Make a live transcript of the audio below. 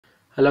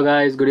Hello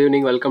guys, good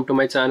evening, welcome to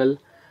my channel.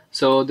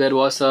 So there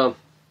was a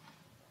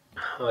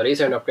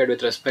recent update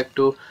with respect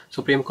to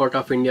Supreme Court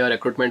of India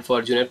recruitment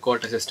for junior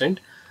court assistant.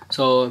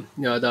 So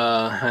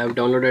I have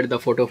downloaded the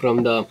photo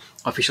from the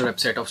official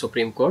website of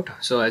Supreme Court.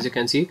 So as you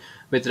can see,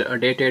 with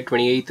dated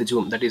 28th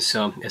June, that is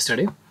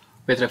yesterday,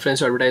 with reference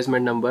to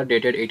advertisement number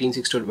dated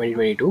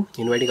 18/6/2022,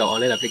 inviting an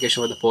online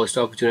application for the post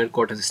of junior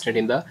court assistant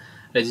in the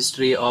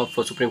registry of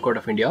Supreme Court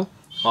of India.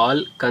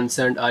 All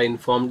concerned are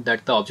informed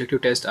that the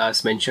objective test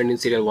as mentioned in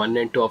serial 1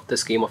 and 2 of the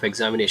scheme of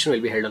examination will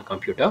be held on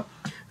computer.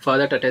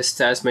 Further, the tests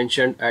as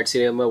mentioned at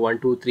serial number 1,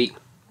 2, 3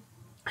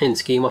 in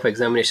scheme of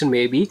examination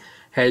may be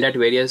held at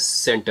various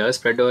centers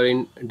spread over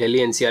in Delhi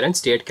NCR and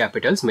state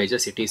capitals, major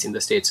cities in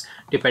the states,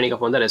 depending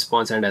upon the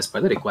response and as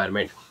per the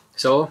requirement.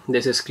 So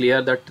this is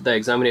clear that the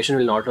examination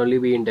will not only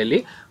be in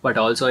Delhi but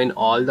also in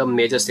all the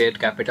major state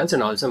capitals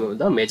and also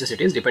the major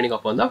cities depending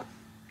upon the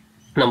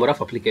number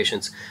of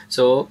applications.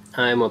 So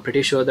I'm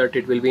pretty sure that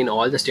it will be in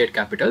all the state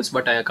capitals,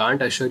 but I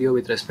can't assure you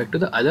with respect to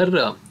the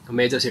other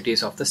major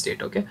cities of the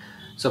state. Okay,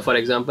 so for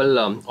example,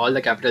 all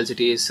the capital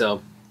cities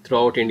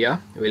throughout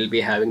India will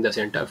be having the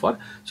center for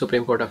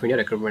Supreme Court of India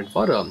recruitment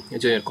for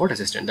junior court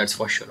assistant, that's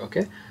for sure.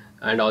 Okay,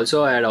 and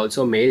also I had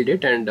also mailed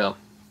it, and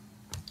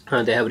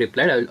they have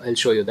replied. I'll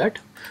show you that.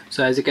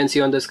 So as you can see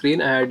on the screen,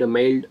 I had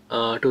mailed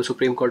to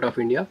Supreme Court of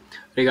India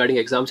regarding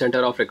exam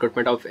center of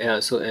recruitment of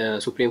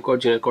Supreme Court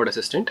junior court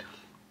assistant.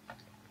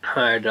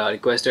 I had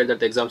requested that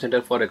the exam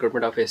center for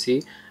recruitment of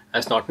SC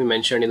has not been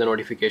mentioned in the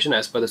notification.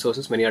 As per the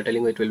sources, many are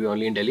telling it will be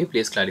only in Delhi.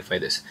 Please clarify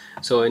this.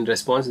 So in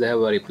response, they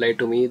have replied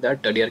to me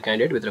that, dear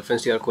candidate, with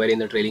reference to your query in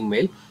the trailing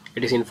mail,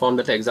 it is informed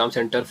that the exam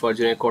center for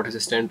junior court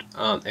assistant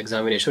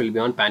examination will be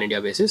on pan-India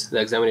basis.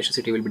 The examination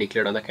city will be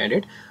declared on the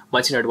candidate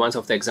much in advance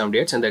of the exam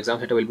dates, and the exam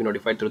center will be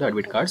notified through the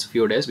admit cards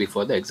few days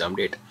before the exam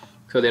date.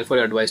 So therefore,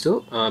 you are advised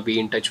to be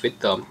in touch with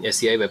the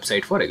SCI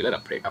website for regular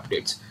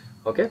updates.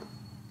 Okay.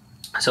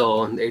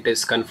 So it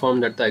is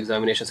confirmed that the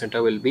examination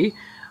center will be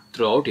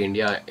throughout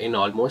India in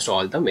almost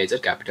all the major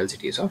capital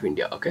cities of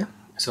India. Okay,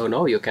 so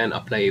now you can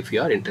apply if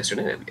you are interested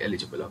and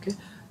eligible. Okay,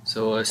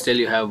 so still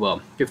you have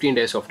 15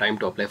 days of time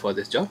to apply for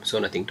this job, so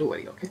nothing to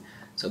worry. Okay,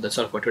 so that's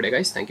all for today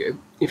guys. Thank you.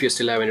 If you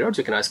still have any doubts,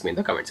 you can ask me in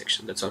the comment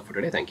section. That's all for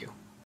today. Thank you.